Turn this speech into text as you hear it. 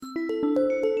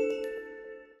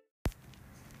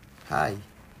Hi,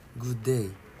 good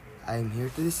day. I am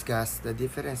here to discuss the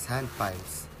different hand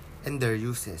files and their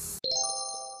uses.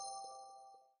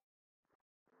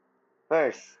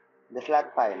 First, the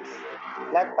flat files.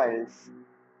 Flat files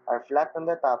are flat on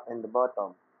the top and the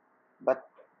bottom, but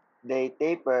they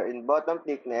taper in bottom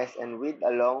thickness and width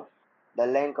along the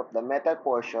length of the metal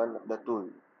portion of the tool.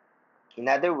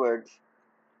 In other words,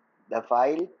 the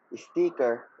file is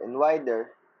thicker and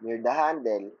wider near the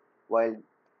handle, while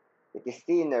it is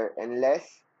thinner and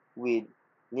less width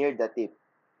near the tip.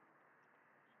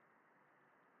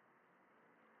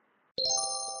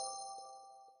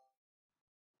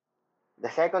 The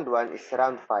second one is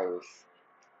round files.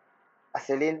 A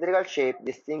cylindrical shape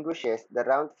distinguishes the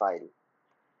round file,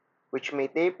 which may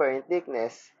taper in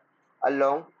thickness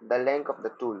along the length of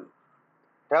the tool.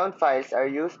 Round files are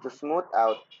used to smooth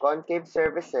out concave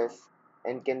surfaces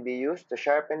and can be used to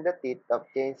sharpen the teeth of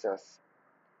chainsaws.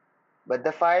 But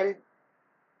the file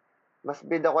must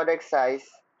be the correct size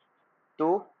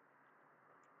to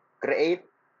create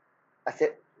a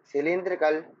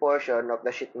cylindrical portion of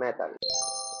the sheet metal.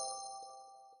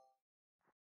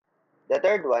 The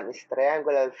third one is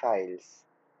triangular files.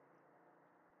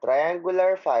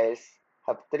 Triangular files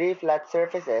have three flat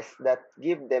surfaces that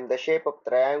give them the shape of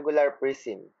triangular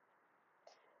prism.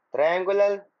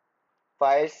 Triangular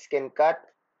files can cut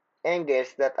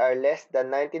angles that are less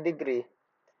than 90 degrees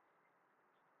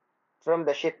from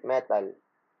the sheet metal.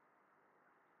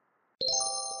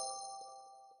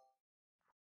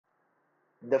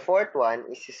 The fourth one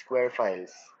is square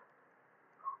files.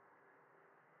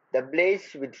 The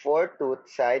blades with four-tooth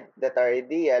sides that are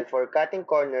ideal for cutting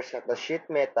corners of the sheet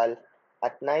metal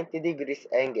at 90 degrees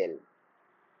angle.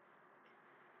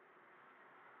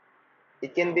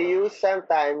 It can be used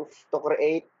sometimes to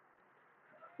create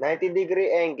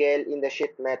 90-degree angle in the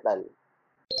sheet metal.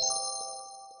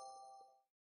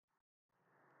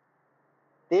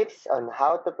 Tips on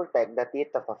how to protect the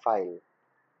teeth of a file.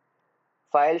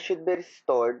 Files should be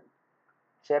stored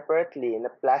separately in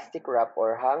a plastic wrap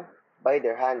or hung by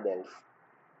their handles.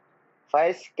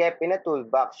 Files kept in a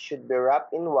toolbox should be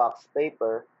wrapped in wax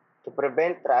paper to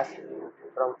prevent rust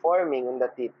from forming on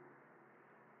the teeth.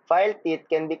 File teeth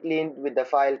can be cleaned with a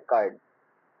file card.